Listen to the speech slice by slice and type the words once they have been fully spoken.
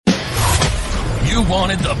You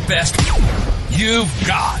wanted the best. You've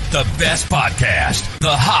got the best podcast.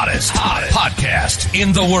 The hottest podcast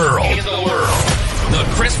in the world. The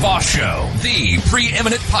Chris Voss Show, the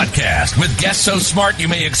preeminent podcast with guests so smart you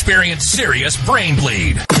may experience serious brain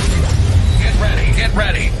bleed. Get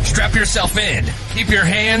ready. Strap yourself in. Keep your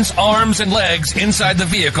hands, arms, and legs inside the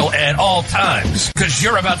vehicle at all times, because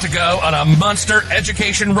you're about to go on a monster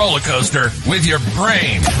education roller coaster with your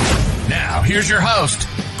brain. Now, here's your host,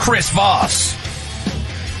 Chris Voss.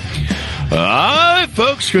 Hi,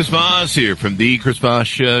 folks. Chris Voss here from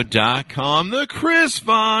thechrisvossshow.com,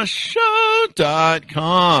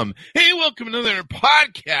 thechrisvossshow.com. Hey, welcome to another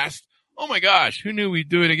podcast. Oh, my gosh. Who knew we'd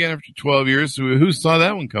do it again after 12 years? Who saw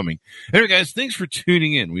that one coming? Anyway, guys, thanks for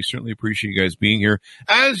tuning in. We certainly appreciate you guys being here.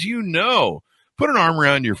 As you know, put an arm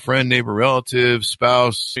around your friend, neighbor, relative,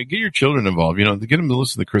 spouse. Get your children involved. You know, get them to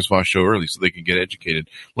listen to the Chris Voss Show early so they can get educated,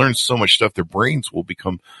 learn so much stuff. Their brains will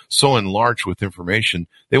become so enlarged with information,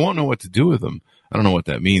 they won't know what to do with them. I don't know what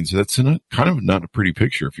that means. That's kind of not a pretty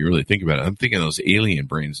picture if you really think about it. I'm thinking of those alien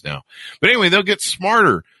brains now. But anyway, they'll get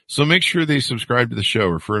smarter. So make sure they subscribe to the show,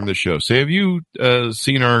 refer them to the show. Say, have you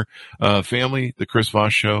seen our family, the Chris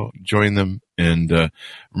Voss Show? Join them. And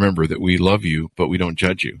remember that we love you, but we don't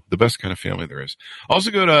judge you. The best kind of family there is.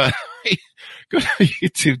 Also go to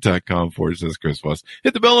youtube.com/Chris Voss.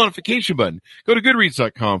 Hit the bell notification button. Go to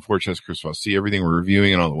goodreads.com/Chris Voss. See everything we're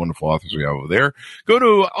reviewing and all the wonderful authors we have over there. Go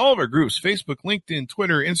to all of our groups, Facebook, LinkedIn,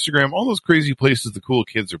 Twitter, Instagram, all those crazy places the cool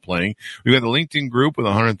kids are playing. We've got the LinkedIn group with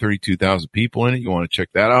 132,000 people in it. You want to check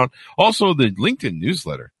that out. Also, the LinkedIn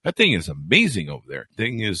newsletter. That thing is amazing over there.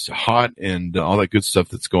 Thing is hot and all that good stuff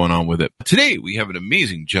that's going on with it. Today, we have an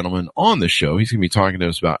amazing gentleman on the show. He's going to be talking to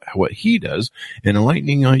us about what he does and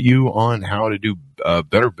enlightening you on how to do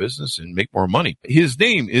better business and make more money. His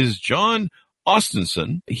name is Jon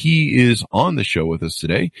Ostenson. He is on the show with us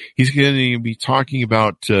today. He's going to be talking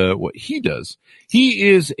about what he does. He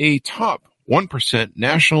is a top 1%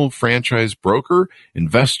 national franchise broker,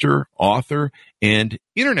 investor, author, and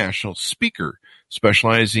international speaker,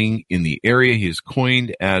 specializing in the area he has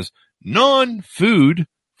coined as non-food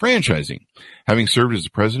franchising. Having served as the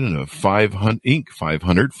president of Inc.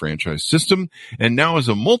 500 franchise system and now as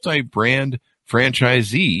a multi-brand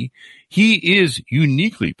franchisee, he is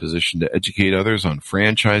uniquely positioned to educate others on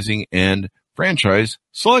franchising and franchise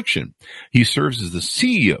selection. He serves as the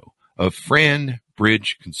CEO of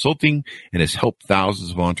Franbridge Consulting and has helped thousands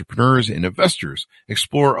of entrepreneurs and investors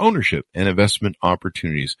explore ownership and investment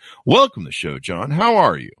opportunities. Welcome to the show, Jon. How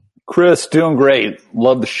are you? Chris, doing great.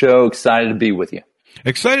 Love the show. Excited to be with you.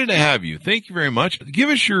 Excited to have you. Thank you very much. Give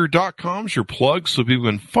us your .coms, your plugs, so people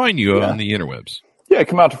can find you on the interwebs. Yeah,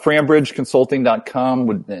 come out to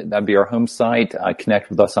FranbridgeConsulting.com. That'd be our home site. Connect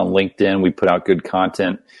with us on LinkedIn. We put out good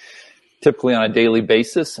content typically on a daily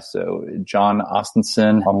basis. So Jon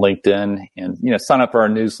Ostenson on LinkedIn, and sign up for our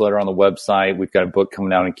newsletter on the website. We've got a book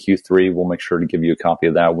coming out in Q3. We'll make sure to give you a copy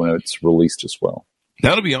of that when it's released as well.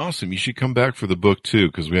 That'll be awesome. You should come back for the book too,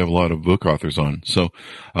 because we have a lot of book authors on. So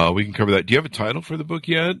we can cover that. Do you have a title for the book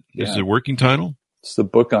yet? Yeah. Is it a working title? It's the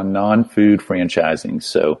book on non-food franchising.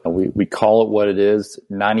 So we call it what it is.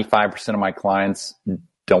 95% of my clients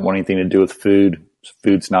don't want anything to do with food.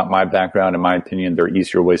 Food's not my background. In my opinion, there are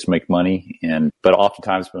easier ways to make money. But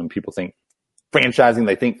oftentimes when people think franchising,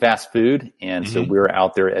 they think fast food. And so we're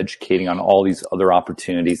out there educating on all these other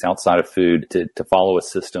opportunities outside of food to follow a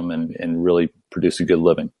system and really produce a good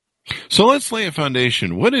living. So let's lay a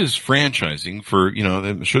foundation. What is franchising for,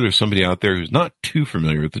 I'm sure there's somebody out there who's not too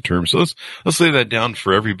familiar with the term. So let's lay that down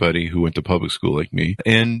for everybody who went to public school like me.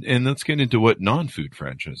 And let's get into what non-food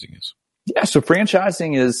franchising is. Yeah, so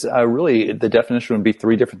franchising is really, the definition would be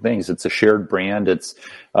three different things. It's a shared brand. It's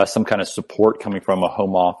some kind of support coming from a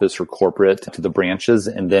home office or corporate to the branches.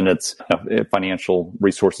 And then it's financial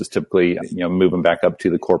resources, typically, moving back up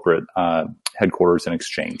to the corporate headquarters and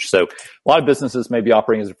exchange. So a lot of businesses may be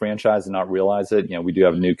operating as a franchise and not realize it. We do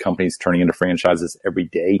have new companies turning into franchises every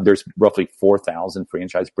day. There's roughly 4,000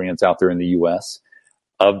 franchise brands out there in the U.S.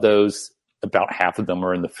 Of those, about half of them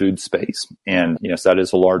are in the food space. And, so that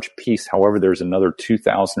is a large piece. However, there's another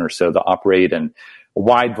 2,000 or so that operate in a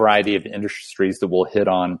wide variety of industries that we'll hit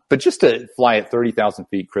on. But just to fly at 30,000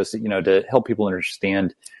 feet, Chris, to help people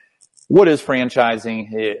understand what is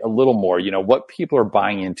franchising a little more, what people are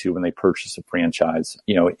buying into when they purchase a franchise.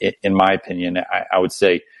 In my opinion, I would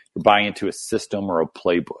say you're buying into a system or a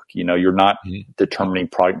playbook. You're not determining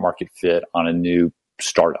product market fit on a new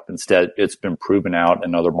startup. Instead, it's been proven out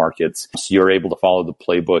in other markets. So you're able to follow the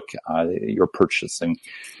playbook you're purchasing.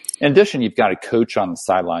 In addition, you've got a coach on the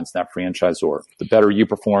sidelines, that franchisor. The better you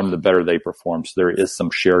perform, the better they perform. So there is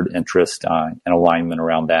some shared interest and alignment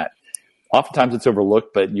around that. oftentimes it's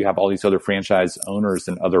overlooked, but you have all these other franchise owners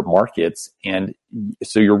in other markets. And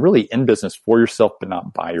so you're really in business for yourself, but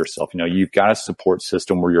not by yourself. You've got a support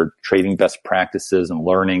system where you're trading best practices and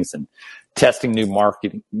learnings and testing new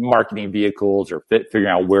marketing vehicles or figuring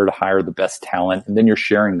out where to hire the best talent. And then you're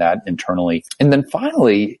sharing that internally. And then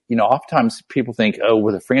finally, oftentimes people think, oh,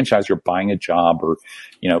 with a franchise, you're buying a job or,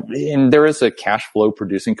 and there is a cash flow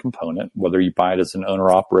producing component, whether you buy it as an owner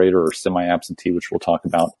operator or semi-absentee, which we'll talk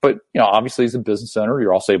about. But, obviously as a business owner,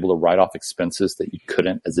 you're also able to write off expenses that you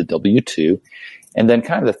couldn't as a W-2. And then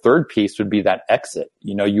kind of the third piece would be that exit.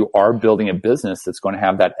 You are building a business that's going to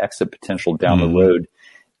have that exit potential down the road.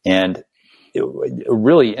 And a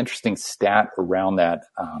really interesting stat around that.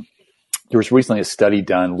 There was recently a study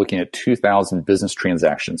done looking at 2,000 business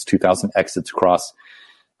transactions, 2,000 exits across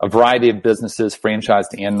a variety of businesses,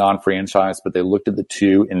 franchised and non-franchised, but they looked at the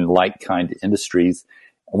two in like-kind industries.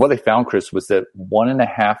 And what they found, Chris, was that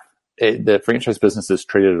the franchise businesses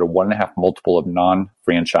traded at a 1.5 multiple of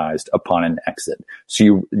non-franchised upon an exit.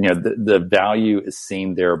 So the value is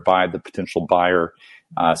seen there by the potential buyer.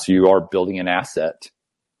 So you are building an asset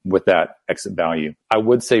with that exit value. I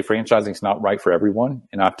would say franchising is not right for everyone.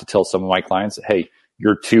 And I have to tell some of my clients, hey,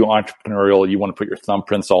 you're too entrepreneurial. You want to put your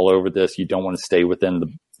thumbprints all over this. You don't want to stay within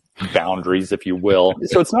the boundaries, if you will.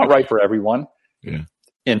 So it's not right for everyone. Yeah.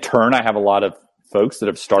 In turn, I have a lot of folks that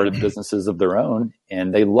have started businesses of their own,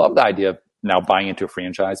 and they love the idea of now buying into a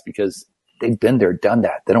franchise because they've been there, done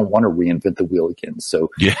that. They don't want to reinvent the wheel again. So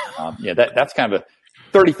that's kind of a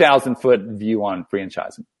 30,000 foot view on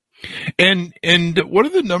franchising. And what are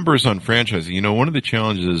the numbers on franchising? One of the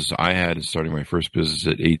challenges I had is starting my first business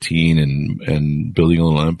at 18 and building a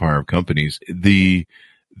little empire of companies.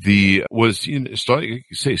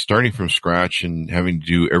 Starting from scratch and having to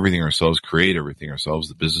do everything ourselves, create everything ourselves,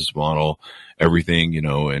 the business model, everything,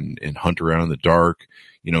 and hunt around in the dark.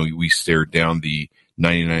 We stared down the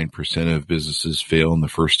 99% of businesses fail in the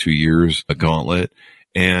first 2 years, a gauntlet.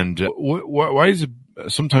 And why is it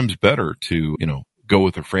sometimes better to, go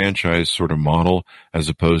with a franchise sort of model as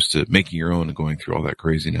opposed to making your own and going through all that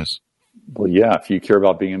craziness? Well, yeah, if you care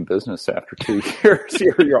about being in business after 2 years,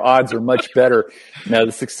 your odds are much better. Now,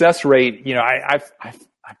 the success rate, I've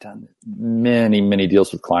done many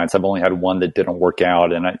deals with clients. I've only had one that didn't work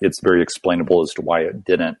out, and it's very explainable as to why it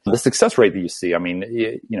didn't. The success rate that you see,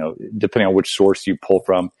 depending on which source you pull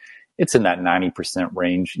from, it's in that 90%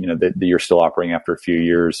 range, that you're still operating after a few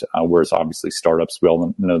years, whereas obviously startups, we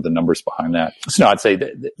all know the numbers behind that. So no, I'd say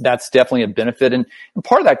that's definitely a benefit. And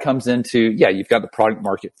part of that comes into, you've got the product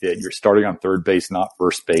market fit. You're starting on third base, not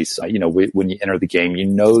first base. When you enter the game,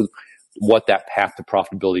 what that path to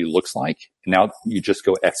profitability looks like. And now you just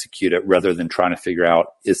go execute it rather than trying to figure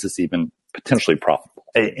out, is this even potentially profitable?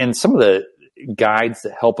 And some of the guides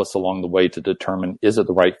that help us along the way to determine, is it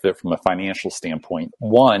the right fit from a financial standpoint?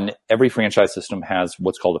 One, every franchise system has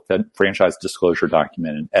what's called a franchise disclosure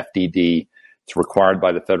document, an FDD. It's required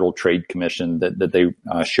by the Federal Trade Commission that they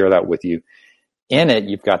share that with you. In it,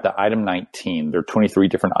 you've got the item 19. There are 23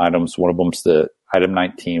 different items. One of them's the item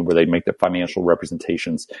 19 where they make the financial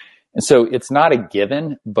representations. And so it's not a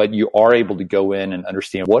given, but you are able to go in and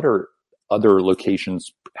understand what are other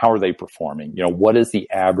locations, how are they performing? What is the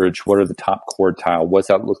average? What are the top quartile? What's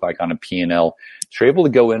that look like on a P&L? So you're able to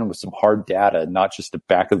go in with some hard data, not just the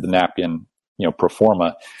back of the napkin, pro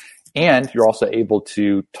forma. And you're also able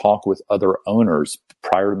to talk with other owners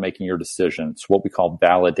prior to making your decision. It's what we call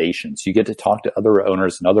validation. So you get to talk to other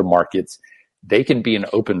owners in other markets. They can be an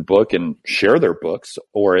open book and share their books,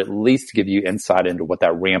 or at least give you insight into what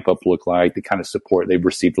that ramp up looked like, the kind of support they've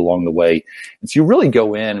received along the way. And so you really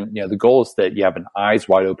go in, the goal is that you have an eyes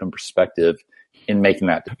wide open perspective in making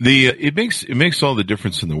that. It makes all the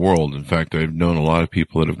difference in the world. In fact, I've known a lot of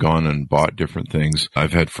people that have gone and bought different things.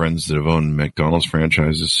 I've had friends that have owned McDonald's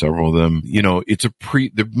franchises, several of them.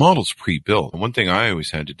 The model's pre-built. And one thing I always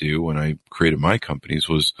had to do when I created my companies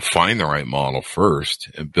was find the right model first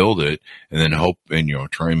and build it, and then hope and,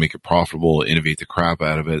 try and make it profitable, innovate the crap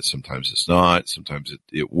out of it. Sometimes it's not. Sometimes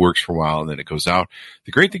it works for a while and then it goes out.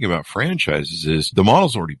 The great thing about franchises is the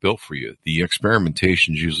model's already built for you. The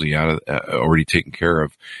experimentation's usually already taken care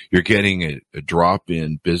of. You're getting a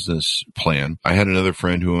drop-in business plan. I had another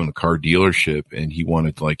friend who owned a car dealership, and he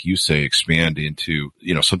wanted to, like you say, expand into,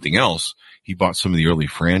 something else. He bought some of the early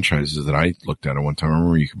franchises that I looked at one time. I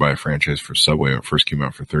remember you could buy a franchise for Subway when it first came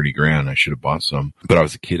out for $30,000. I should have bought some, but I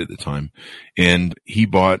was a kid at the time. And he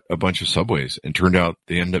bought a bunch of Subways, and turned out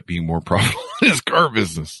they ended up being more profitable in his car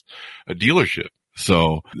business, a dealership.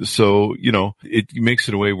 So, it makes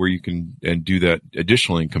it a way where you can and do that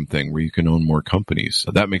additional income thing where you can own more companies.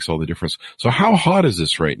 That makes all the difference. So how hot is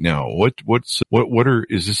this right now?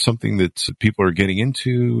 Is this something that people are getting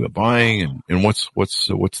into buying and what's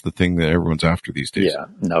the thing that everyone's after these days? Yeah,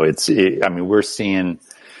 no, we're seeing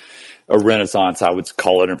a renaissance, I would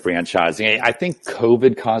call it, in franchising. I think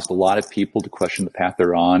COVID caused a lot of people to question the path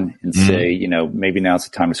they're on and say, maybe now's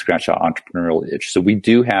the time to scratch out entrepreneurial itch. So we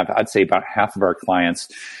do have, I'd say, about half of our clients,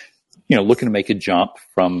 looking to make a jump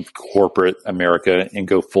from corporate America and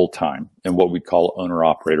go full time in what we call owner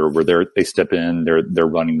operator, where they step in, they're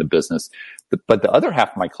running the business. But the other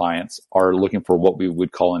half of my clients are looking for what we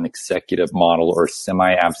would call an executive model or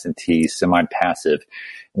semi-absentee, semi-passive.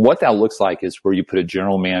 What that looks like is where you put a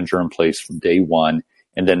general manager in place from day one,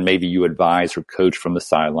 and then maybe you advise or coach from the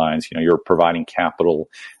sidelines. You're providing capital,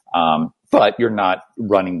 but you're not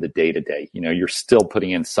running the day-to-day. You're still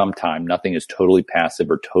putting in some time. Nothing is totally passive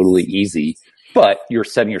or totally easy, but you're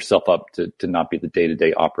setting yourself up to not be the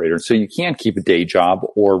day-to-day operator. So you can keep a day job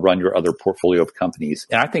or run your other portfolio of companies.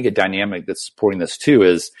 And I think a dynamic that's supporting this too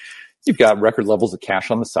is you've got record levels of cash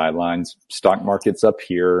on the sidelines, stock market's up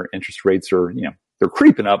here, interest rates are, they're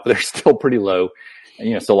creeping up, but they're still pretty low.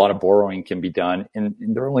 And, so a lot of borrowing can be done, and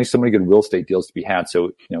there are only so many good real estate deals to be had.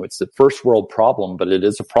 So, it's the first world problem, but it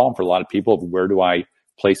is a problem for a lot of people of where do I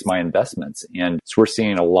place my investments? And so we're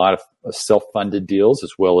seeing a lot of self-funded deals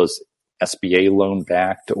as well as SBA loan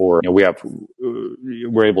backed, or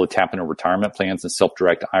we're able to tap into retirement plans and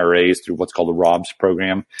self-direct IRAs through what's called the ROBS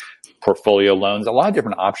program, portfolio loans, a lot of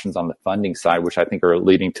different options on the funding side, which I think are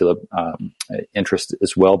leading to the interest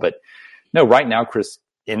as well. But no, right now, Chris,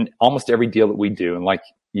 in almost every deal that we do, and like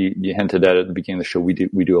you hinted at the beginning of the show, we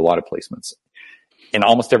do a lot of placements. In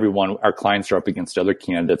almost every one, our clients are up against other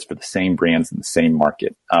candidates for the same brands in the same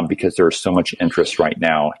market because there's so much interest right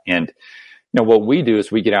now. And what we do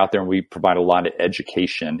is we get out there and we provide a lot of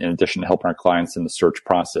education in addition to helping our clients in the search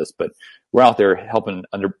process. But we're out there helping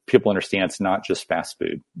people understand it's not just fast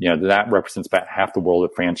food. That represents about half the world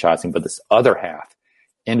of franchising, but this other half,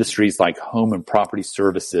 industries like home and property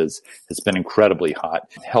services, has been incredibly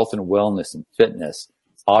hot. Health and wellness and fitness,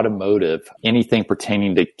 automotive, anything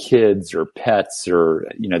pertaining to kids or pets or,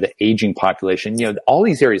 the aging population, all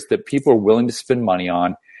these areas that people are willing to spend money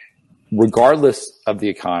on, regardless of the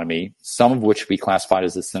economy, some of which we classified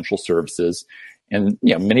as essential services, and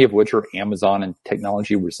many of which are Amazon and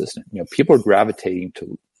technology resistant. People are gravitating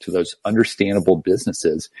to those understandable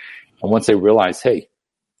businesses, and once they realize, hey,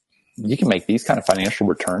 you can make these kind of financial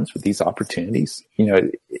returns with these opportunities,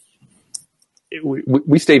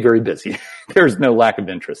 we stay very busy. There's no lack of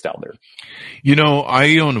interest out there.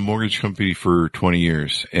 I owned a mortgage company for 20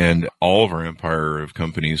 years, and all of our empire of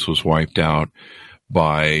companies was wiped out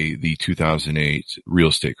by the 2008 real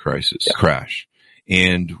estate crisis crash.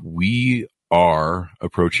 And we are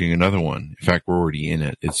approaching another one. In fact, we're already in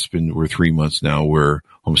it. We're 3 months now where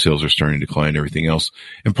home sales are starting to decline and everything else.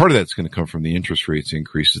 And part of that's going to come from the interest rates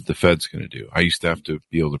increases the Fed's going to do. I used to have to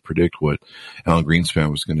be able to predict what Alan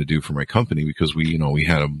Greenspan was going to do for my company because we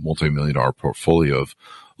had a multi-million-dollar portfolio of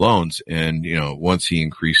loans. And, once he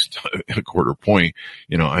increased a quarter point,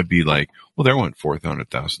 I'd be like, well, there went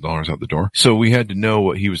 $400,000 out the door. So we had to know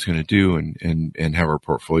what he was going to do and have our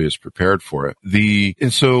portfolios prepared for it.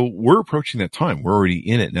 And so we're approaching that time. We're already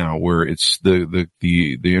in it now where it's the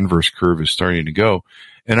inverse curve is starting to go.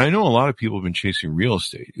 And I know a lot of people have been chasing real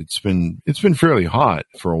estate. It's been fairly hot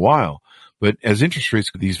for a while. But as interest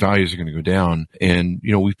rates, these values are going to go down, and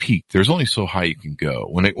we peaked. There's only so high you can go.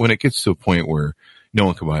 When it gets to a point where no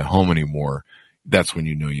one can buy a home anymore, that's when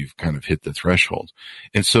you've kind of hit the threshold.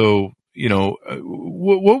 And so,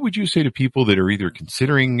 what would you say to people that are either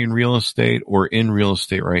considering in real estate or in real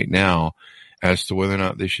estate right now as to whether or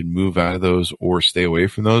not they should move out of those or stay away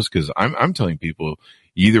from those? Because I'm telling people,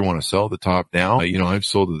 you either want to sell at the top now. I've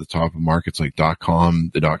sold at the top of markets like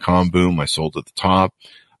 .com, the .com boom. I sold at the top.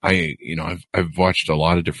 I've watched a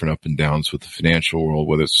lot of different up and downs with the financial world,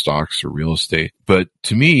 whether it's stocks or real estate. But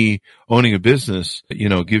to me, owning a business,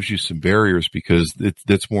 gives you some barriers because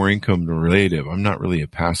that's more income related. I'm not really a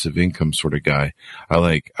passive income sort of guy. I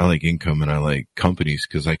like income and I like companies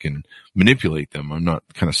because I can manipulate them. I'm not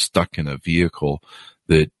kind of stuck in a vehicle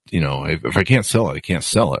that, if I can't sell it, I can't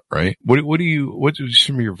sell it, right? What is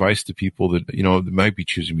some of your advice to people that, that might be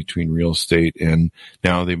choosing between real estate and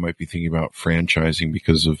now they might be thinking about franchising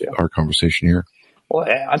because of our conversation here? Well,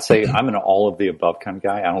 I'd say I'm an all of the above kind of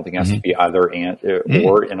guy. I don't think it has to be either and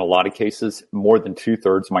or. In a lot of cases, more than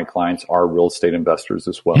 2/3 of my clients are real estate investors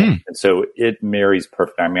as well. And so it marries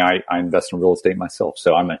perfectly. I mean, I invest in real estate myself,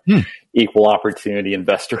 so I'm an equal opportunity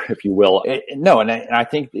investor, if you will. And I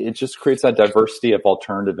think it just creates that diversity of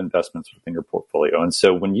alternative investments within your portfolio. And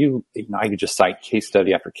so when I could just cite case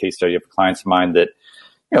study after case study of clients of mine that,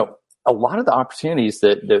 a lot of the opportunities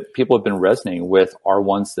that people have been resonating with are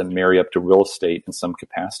ones that marry up to real estate in some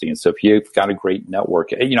capacity. And so if you've got a great network,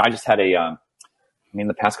 I just had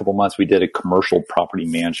the past couple of months, we did a commercial property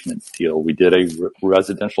management deal. We did a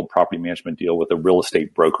residential property management deal with a real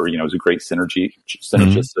estate broker. It was a great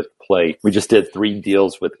synergistic play. We just did 3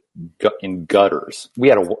 deals in gutters. We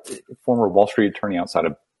had a former Wall Street attorney outside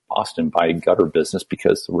of Boston buy a gutter business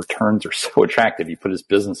because the returns are so attractive. He put his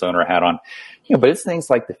business owner hat on, but it's things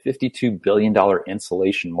like the $52 billion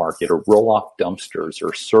insulation market or roll-off dumpsters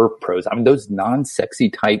or serve pros. I mean, those non-sexy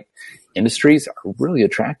type industries are really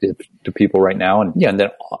attractive to people right now. And and then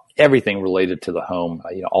everything related to the home,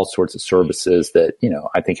 all sorts of services that,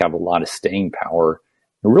 I think have a lot of staying power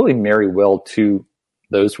and really marry well to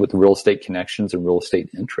those with real estate connections and real estate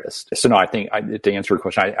interest. So no, I think to answer your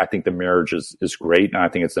question, I think the marriage is great. And I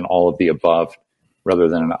think it's an all of the above rather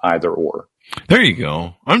than an either or. There you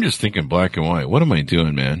go. I'm just thinking black and white. What am I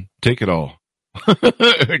doing, man? Take it all.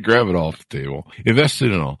 Grab it off the table. Invest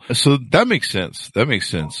it in all. So that makes sense. And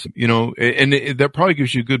that probably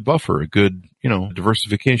gives you a good buffer, a good,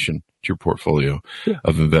 diversification to your portfolio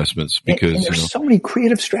of investments because and there's so many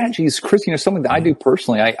creative strategies, Chris. Something that I do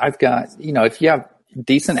personally. I've got, if you have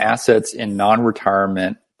decent assets in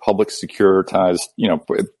non-retirement, public securitized,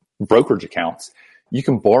 brokerage accounts, you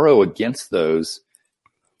can borrow against those.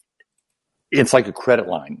 It's like a credit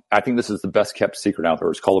line. I think this is the best kept secret out there.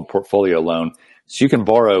 It's called a portfolio loan. So you can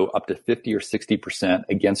borrow up to 50 or 60%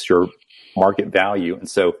 against your market value. And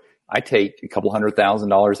so I take a couple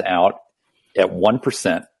 $100,000 out at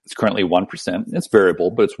 1%. It's currently 1%. It's variable,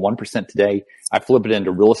 but it's 1% today. I flip it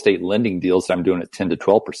into real estate lending deals that I'm doing at 10 to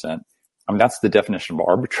 12%. I mean, that's the definition of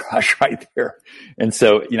arbitrage right there. And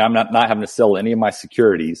so, I'm not having to sell any of my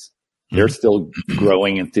securities. They're still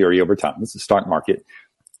growing in theory over time. It's the stock market,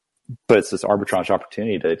 but it's this arbitrage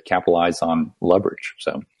opportunity to capitalize on leverage.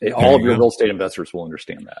 So all of your real estate investors will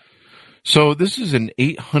understand that. So this is an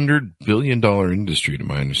 $800 billion industry to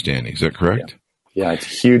my understanding. Is that correct? Yeah, it's a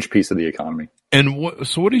huge piece of the economy. And what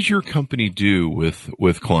does your company do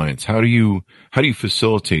with clients? How do you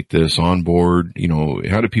facilitate this on board?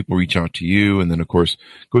 How do people reach out to you? And then of course,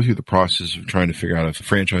 go through the process of trying to figure out if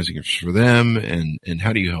franchising is for them and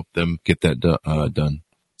how do you help them get that done?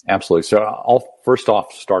 Absolutely. So I'll first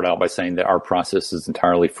off start out by saying that our process is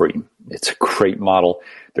entirely free. It's a great model.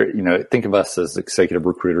 Think of us as executive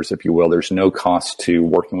recruiters, if you will. There's no cost to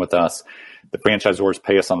working with us. The franchisors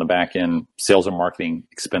pay us on the back end, sales and marketing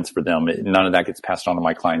expense for them. None of that gets passed on to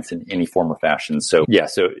my clients in any form or fashion. So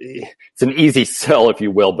so it's an easy sell, if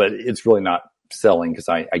you will, but it's really not selling because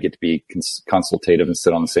I get to be consultative and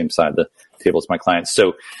sit on the same side of the table as my clients.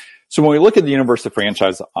 So when we look at the universe of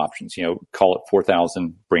franchise options, call it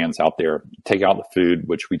 4,000 brands out there, take out the food,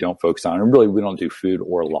 which we don't focus on. And really, we don't do food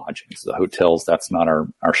or lodging. So the hotels, that's not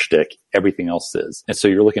our shtick. Everything else is. And so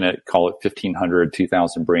you're looking at, call it 1,500,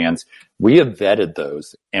 2,000 brands. We have vetted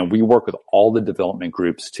those and we work with all the development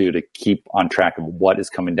groups to keep on track of what is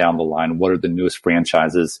coming down the line. What are the newest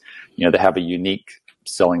franchises, that have a unique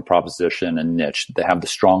selling proposition and niche, that have the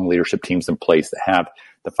strong leadership teams in place, that have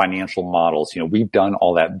the financial models. We've done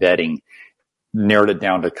all that vetting, narrowed it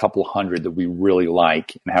down to a couple hundred that we really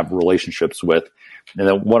like and have relationships with. And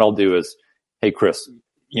then what I'll do is, hey, Chris,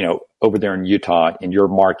 over there in Utah, in your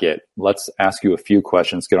market, let's ask you a few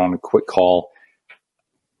questions, get on a quick call.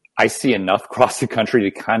 I see enough across the country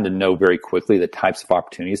to kind of know very quickly the types of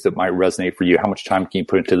opportunities that might resonate for you. How much time can you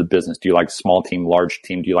put into the business? Do you like small team, large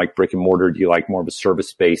team? Do you like brick and mortar? Do you like more of a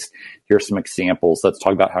service based? Here's some examples. Let's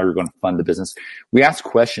talk about how you're going to fund the business. We ask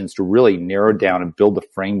questions to really narrow down and build the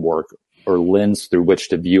framework or lens through which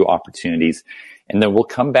to view opportunities. And then we'll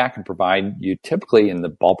come back and provide you typically in the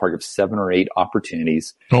ballpark of 7 or 8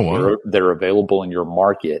 opportunities that are available in your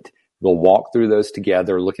market. We'll walk through those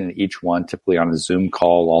together, looking at each one, typically on a Zoom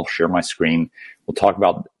call. I'll share my screen. We'll talk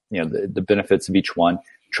about the benefits of each one,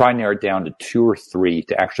 try and narrow it down to 2 or 3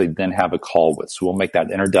 to actually then have a call with. So we'll make that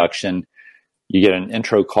introduction. You get an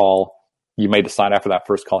intro call. You may decide after that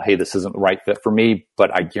first call, hey, this isn't the right fit for me, but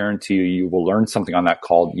I guarantee you will learn something on that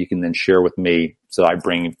call that you can then share with me so I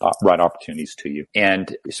bring right opportunities to you.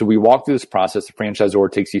 And so we walk through this process. The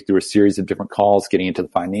franchisor takes you through a series of different calls, getting into the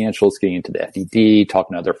financials, getting into the FDD,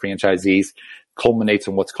 talking to other franchisees, culminates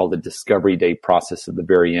in what's called the discovery day process at the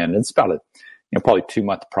very end. It's about a probably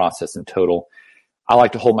 2-month process in total. I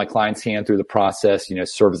like to hold my client's hand through the process,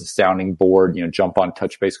 serve as a sounding board, jump on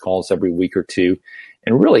touch base calls every week or two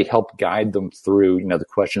and really help guide them through, the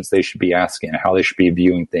questions they should be asking, how they should be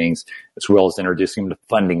viewing things, as well as introducing them to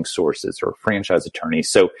funding sources or franchise attorneys.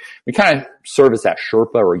 So we kind of serve as that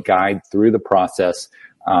Sherpa or guide through the process.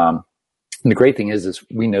 And the great thing is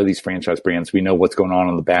we know these franchise brands. We know what's going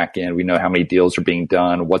on the back end. We know how many deals are being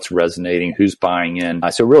done, what's resonating, who's buying in.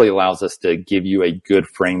 So it really allows us to give you a good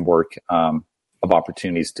framework of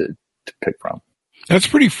opportunities to pick from. That's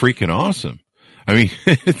pretty freaking awesome. I mean,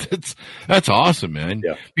 that's awesome, man.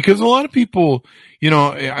 Yeah. Because a lot of people,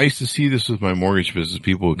 I used to see this with my mortgage business.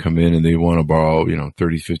 People would come in and they want to borrow, $30,000,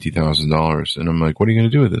 $50,000. And I'm like, what are you going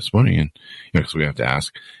to do with this money? And, because we have to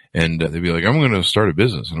ask. And they'd be like, I'm going to start a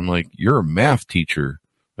business. And I'm like, you're a math teacher.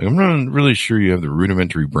 Like, I'm not really sure you have the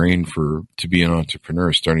rudimentary brain to be an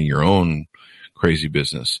entrepreneur starting your own crazy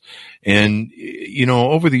business. And,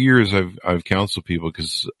 over the years, I've counseled people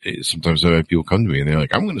because sometimes I have people come to me and they're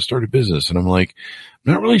like, I'm going to start a business. And I'm like,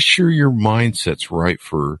 I'm not really sure your mindset's right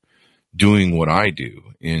for doing what I do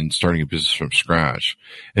and starting a business from scratch.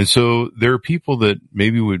 And so there are people that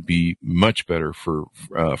maybe would be much better for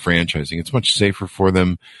franchising. It's much safer for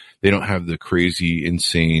them. They don't have the crazy,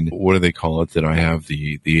 insane, what do they call it, that I have,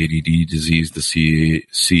 the ADD disease, the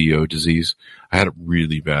CEO disease. I had it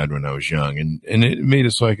really bad when I was young, and it made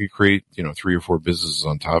it so I could create, 3 or 4 businesses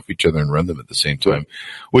on top of each other and run them at the same time,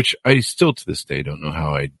 which I still to this day don't know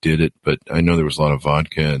how I did it, but I know there was a lot of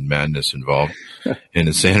vodka and madness involved and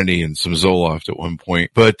insanity and some Zoloft at one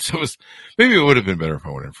point, but maybe it would have been better if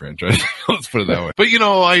I went in franchise. Let's put it that way. But,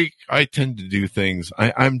 I tend to do things.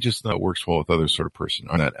 I'm just not works well with other sort of person.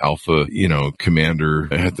 I'm that alpha, commander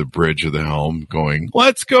at the bridge of the helm going,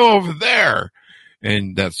 let's go over there.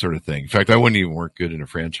 And that sort of thing. In fact, I wouldn't even work good in a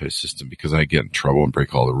franchise system because I get in trouble and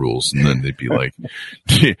break all the rules. And then they'd be like,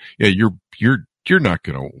 yeah,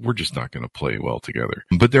 we're just not going to play well together.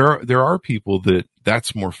 But there are people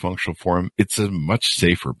that's more functional for them. It's a much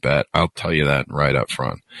safer bet. I'll tell you that right up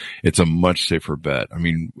front. It's a much safer bet. I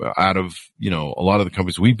mean, out of, a lot of the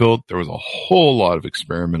companies we built, there was a whole lot of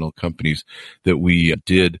experimental companies that we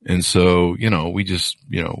did. And so, we just,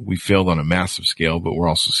 we failed on a massive scale, but we're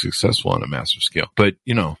also successful on a massive scale. But,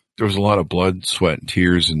 there was a lot of blood, sweat, and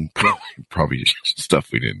tears, and probably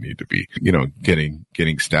stuff we didn't need to be,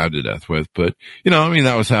 getting stabbed to death with. But,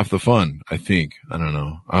 that was half the fun, I think. I don't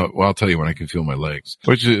know. I'll tell you when I can feel my legs,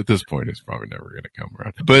 which at this point is probably never going to come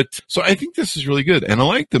around. But so I think this is really good. And I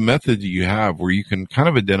like the method that you have where you can kind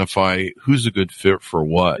of identify who's a good fit for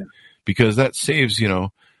what, because that saves,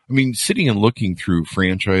 sitting and looking through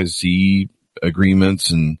franchisee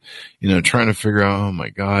agreements and, trying to figure out, oh my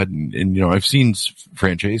God. And I've seen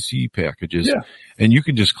franchisee packages and you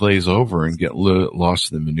can just glaze over and get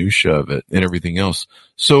lost in the minutia of it and everything else.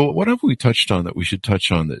 So what have we touched on that we should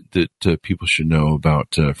touch on that people should know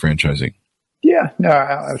about franchising? Yeah, no,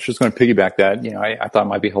 I was just going to piggyback that. I thought it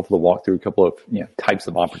might be helpful to walk through a couple of types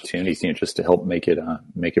of opportunities, just to help make it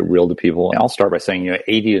real to people. And I'll start by saying,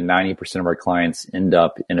 80 to 90% of our clients end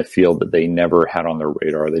up in a field that they never had on their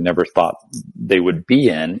radar. They never thought they would be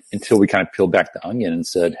in until we kind of peeled back the onion and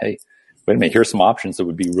said, hey, wait a minute, here's some options that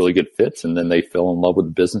would be really good fits. And then they fell in love with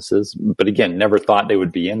the businesses, but again, never thought they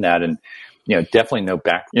would be in that. And definitely no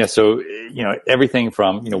back. So everything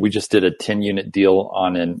from we just did a 10-unit deal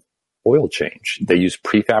on an oil change. They use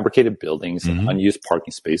prefabricated buildings and unused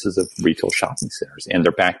parking spaces of retail shopping centers, and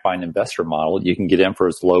they're backed by an investor model. You can get in for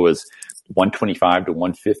as low as $125 to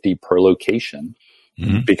 $150 per location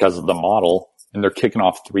because of the model, and they're kicking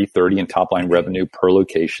off $330 in top line revenue per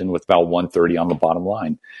location with about $130 on the bottom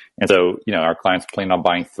line. And so, our clients planned on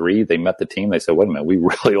buying 3. They met the team. They said, wait a minute, we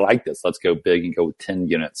really like this. Let's go big and go with 10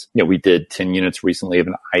 units. We did 10 units recently of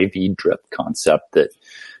an IV drip concept that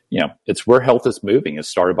it's where health is moving. It's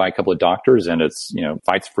started by a couple of doctors, and it's,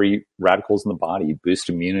 fights free radicals in the body, boosts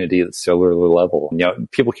immunity at the cellular level.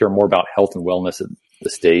 People care more about health and wellness at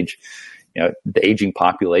this stage. The aging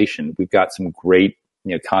population, we've got some great,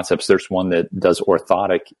 concepts. There's one that does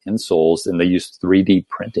orthotic insoles, and they use 3D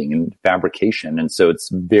printing and fabrication. And so it's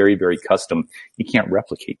very, very custom. You can't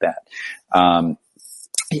replicate that. And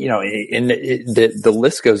the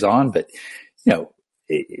list goes on, but,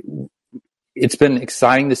 it's been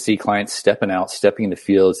exciting to see clients stepping into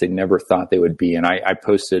fields they never thought they would be. And I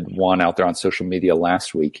posted one out there on social media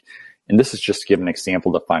last week, and this is just to give an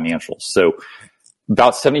example of financials. So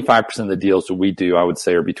about 75% of the deals that we do, I would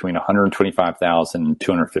say, are between $125,000 and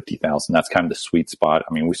 $250,000. That's kind of the sweet spot.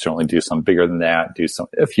 I mean, we certainly do some bigger than that,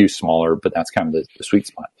 a few smaller, but that's kind of the sweet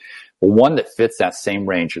spot. Well, one that fits that same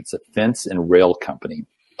range, it's a fence and rail company.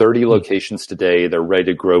 30 locations today. They're ready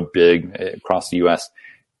to grow big across the U.S.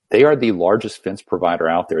 They are the largest fence provider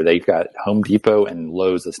out there. They've got Home Depot and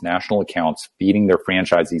Lowe's as national accounts feeding their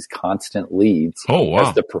franchisees constant leads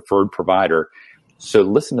as the preferred provider. So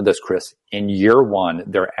listen to this, Chris. In year one,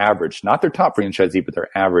 their average, not their top franchisee, but their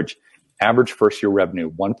average first year revenue,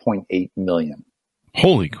 $1.8 million.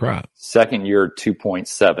 Holy crap. Second year,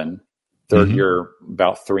 2.7. Third year,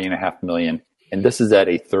 about $3.5 million. And this is at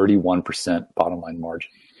a 31% bottom line margin.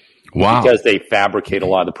 Wow. Because they fabricate a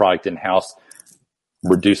lot of the product in-house,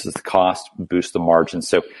 reduces the cost, boosts the margin.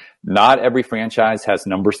 So not every franchise has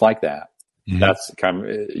numbers like that. That's kind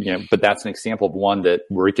of, but that's an example of one that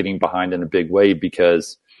we're getting behind in a big way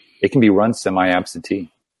because it can be run semi-absentee.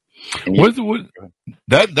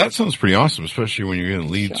 That sounds pretty awesome, especially when you're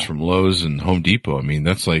getting leads from Lowe's and Home Depot. I mean,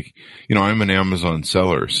 that's like, I'm an Amazon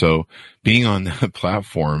seller, so being on that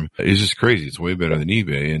platform is just crazy. It's way better than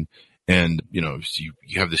eBay. And you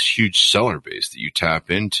have this huge seller base that you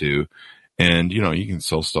tap into, and, you can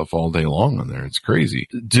sell stuff all day long on there. It's crazy.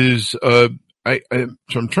 So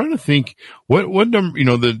I'm trying to think what number,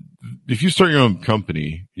 if you start your own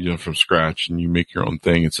company, from scratch and you make your own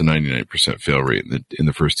thing, it's a 99% fail rate in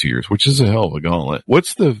the first 2 years, which is a hell of a gauntlet.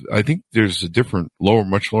 I think there's a different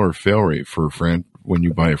much lower fail rate for when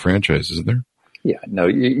you buy a franchise, isn't there? Yeah, no,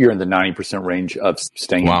 you're in the 90% range of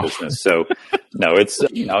staying in business. So no, it's,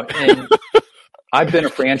 and I've been a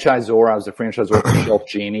franchisor. I was a franchisor for Shelf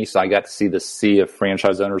Genie, so I got to see the sea of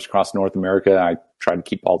franchise owners across North America. I tried to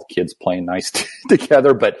keep all the kids playing nice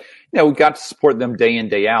together, but we got to support them day in,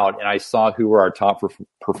 day out. And I saw who were our top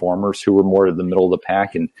performers, who were more to the middle of the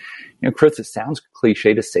pack. And Chris, it sounds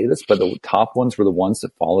cliche to say this, but the top ones were the ones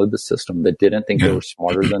that followed the system, that didn't think they were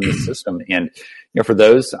smarter than the system. And for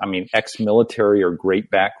those, ex-military or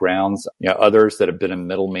great backgrounds, others that have been in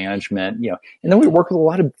middle management, and then we work with a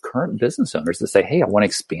lot of current business owners that say, hey, I want to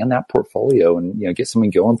expand that portfolio and, get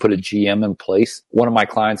something going, put a GM in place. One of my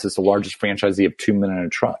clients is the largest franchisee of 2 Men and a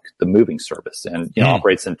Truck, the moving service, and,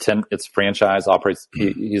 operates in 10, it's franchise,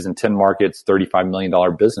 he's in 10 markets, $35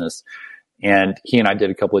 million business. And he and I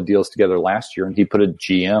did a couple of deals together last year, and he put a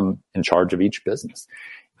GM in charge of each business.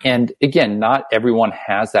 And again, not everyone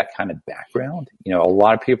has that kind of background. A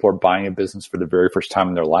lot of people are buying a business for the very first time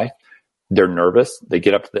in their life. They're nervous. They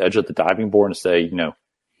get up to the edge of the diving board and say,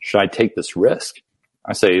 should I take this risk?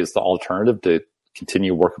 I say, is the alternative to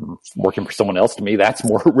continue working for someone else? To me, that's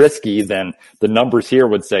more risky than the numbers here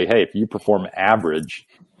would say, hey, if you perform average,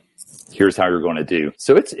 here's how you're going to do.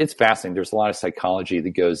 So it's fascinating. There's a lot of psychology that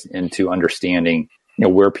goes into understanding,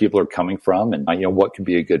 where people are coming from and, what could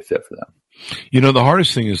be a good fit for them. The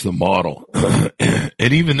hardest thing is the model.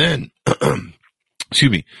 And even then,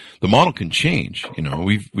 excuse me, the model can change.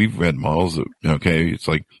 We've read models that, it's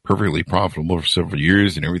like perfectly profitable for several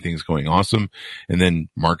years and everything's going awesome. And then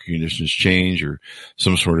market conditions change or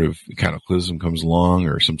some sort of cataclysm comes along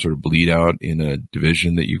or some sort of bleed out in a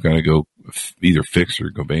division that you've got to go either fix or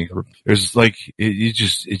go bankrupt. There's it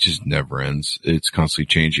just never ends. It's constantly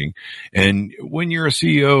changing. And when you're a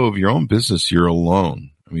CEO of your own business, you're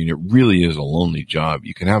alone. It really is a lonely job.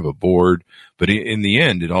 You can have a board, but in the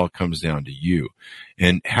end, it all comes down to you.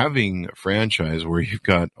 And having a franchise where you've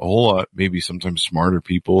got a whole lot, maybe sometimes smarter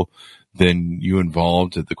people than you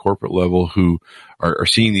involved at the corporate level who are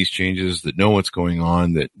seeing these changes, that know what's going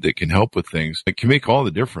on, that can help with things, it can make all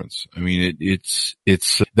the difference.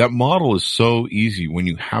 It's that model is so easy when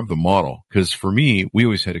you have the model. Because for me, we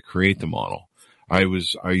always had to create the model. I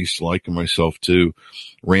used to liken myself to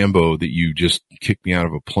Rambo, that you just kick me out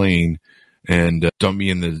of a plane and dump me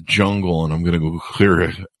in the jungle and I'm going to go clear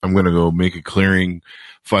it. I'm going to go make a clearing,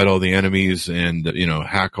 fight all the enemies and,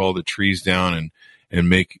 hack all the trees down and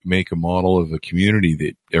make a model of a community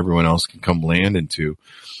that everyone else can come land into.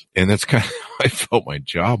 And that's kind of how I felt my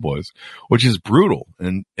job was, which is brutal.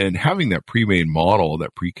 And having that pre-made model,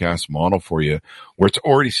 that precast model for you where it's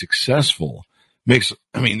already successful makes,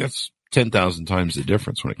 that's 10,000 times the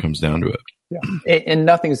difference when it comes down to it. Yeah. And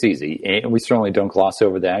nothing's easy. And we certainly don't gloss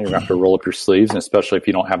over that. You're going to have to roll up your sleeves, and especially if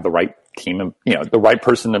you don't have the right team and, the right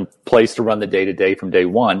person in place to run the day to day from day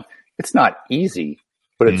one. It's not easy,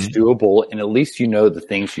 but it's doable. And at least the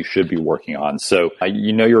things you should be working on. So,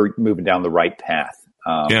 you're moving down the right path.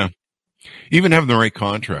 Yeah. Even having the right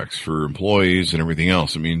contracts for employees and everything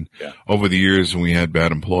else. Over the years when we had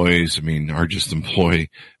bad employees, our just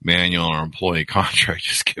employee manual, our employee contract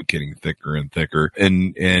just kept getting thicker and thicker.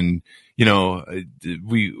 And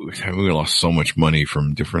we lost so much money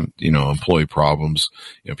from different, employee problems,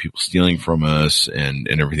 people stealing from us and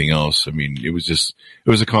everything else. It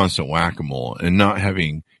was a constant whack-a-mole and not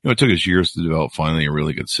having, it took us years to develop finally a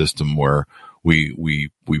really good system where we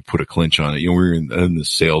put a clinch on it. We're in the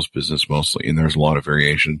sales business mostly, and there's a lot of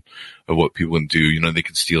variation of what people can do. They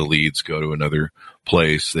can steal leads, go to another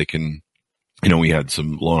place. They can, we had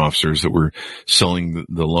some loan officers that were selling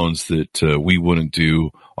the loans that we wouldn't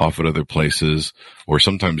do off at other places, or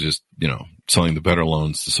sometimes just, selling the better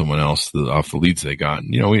loans to someone else off the leads they got.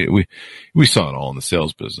 And, we saw it all in the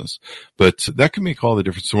sales business, but that can make all the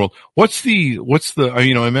difference in the world. What's the, I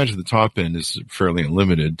imagine the top end is fairly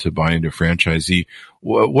unlimited to buy into franchisee.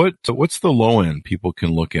 What's the low end people can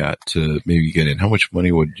look at to maybe get in? How much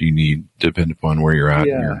money would you need depending upon where you're at?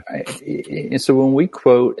 Yeah. So when we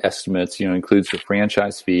quote estimates, includes your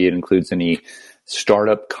franchise fee, it includes any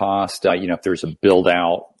startup cost, if there's a build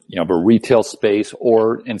out, of a retail space,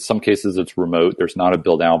 or in some cases it's remote. There's not a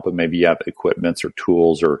build out, but maybe you have equipments or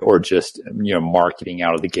tools or just, marketing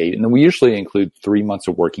out of the gate. And then we usually include 3 months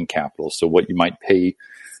of working capital. So what you might pay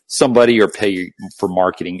somebody or pay for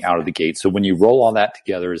marketing out of the gate. So when you roll all that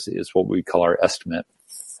together is what we call our estimate.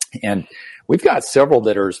 And we've got several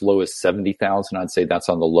that are as low as 70,000. I'd say that's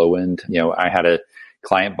on the low end. I had a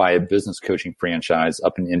client buy a business coaching franchise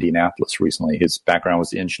up in Indianapolis recently. His background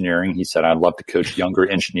was engineering. He said, I'd love to coach younger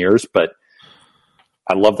engineers, but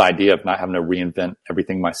I love the idea of not having to reinvent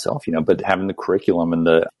everything myself, but having the curriculum and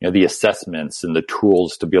the assessments and the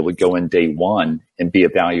tools to be able to go in day one and be a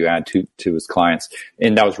value add to his clients.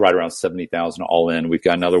 And that was right around 70,000 all in. We've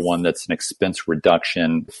got another one that's an expense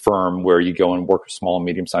reduction firm where you go and work with small and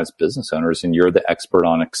medium sized business owners, and you're the expert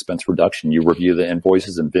on expense reduction. You review the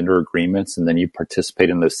invoices and vendor agreements, and then you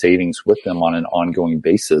participate in those savings with them on an ongoing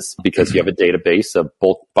basis because you have a database of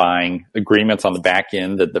both buying agreements on the back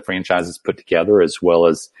end that the franchises put together, as well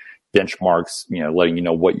as benchmarks, letting you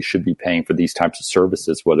know what you should be paying for these types of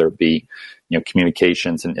services, whether it be,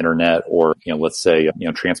 communications and internet, or, let's say,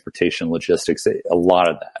 transportation, logistics, a lot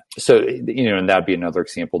of that. So, and that'd be another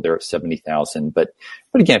example there at 70,000. But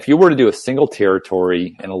again, if you were to do a single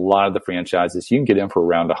territory and a lot of the franchises, you can get in for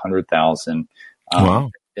around 100,000. Wow.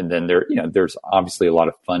 And then there's obviously a lot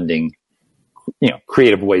of funding,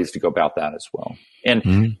 creative ways to go about that as well.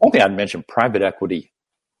 And one thing I'd mention, private equity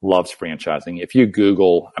loves franchising. If you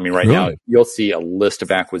Google, right now, you'll see a list of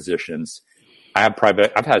acquisitions. I've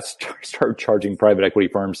had start charging private equity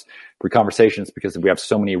firms for conversations because we have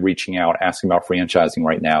so many reaching out, asking about franchising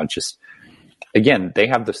right now. Just, again, they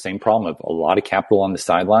have the same problem of a lot of capital on the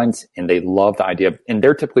sidelines, and they love the idea of, and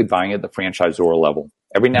they're typically buying at the franchisor level.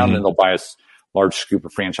 Every now and then they'll buy a large scoop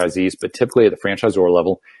of franchisees, but typically at the franchisor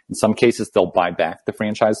level. In some cases, they'll buy back the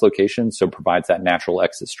franchise location, so it provides that natural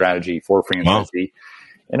exit strategy for a franchisee. Wow.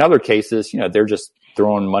 In other cases, they're just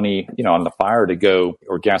throwing money, on the fire to go,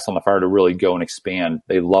 or gas on the fire to really go and expand.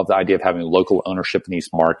 They love the idea of having local ownership in these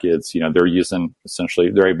markets.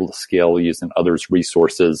 They're able to scale using others'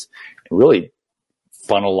 resources and really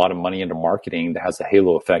funnel a lot of money into marketing that has a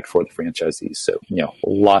halo effect for the franchisees. So,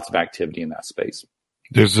 lots of activity in that space.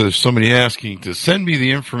 There's somebody asking to send me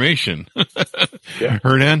the information. Yeah.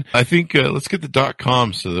 Hernan, I think let's get the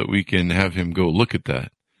 .com so that we can have him go look at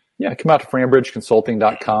that. Yeah, come out to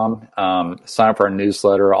FranbridgeConsulting.com, sign up for our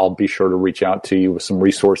newsletter. I'll be sure to reach out to you with some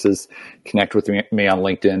resources. Connect with me on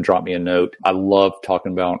LinkedIn, drop me a note. I love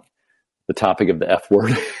talking about the topic of the F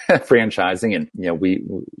word, franchising, and we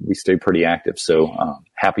stay pretty active. So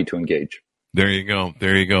happy to engage. There you go.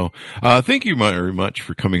 Thank you very much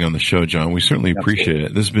for coming on the show, Jon. We certainly appreciate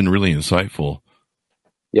it. This has been really insightful.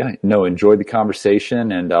 Yeah, enjoyed the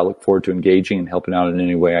conversation, and I look forward to engaging and helping out in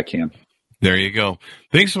any way I can. There you go.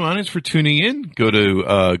 Thanks so much for tuning in. Go to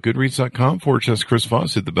goodreads.com/Chris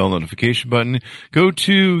Voss. Hit the bell notification button. Go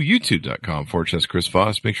to youtube.com/Chris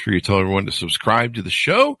Voss. Make sure you tell everyone to subscribe to the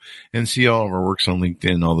show and see all of our works on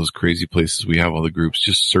LinkedIn, all those crazy places we have, all the groups.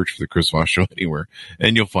 Just search for the Chris Voss Show anywhere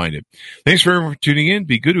and you'll find it. Thanks for everyone for tuning in.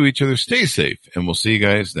 Be good to each other. Stay safe, and we'll see you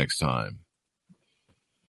guys next time.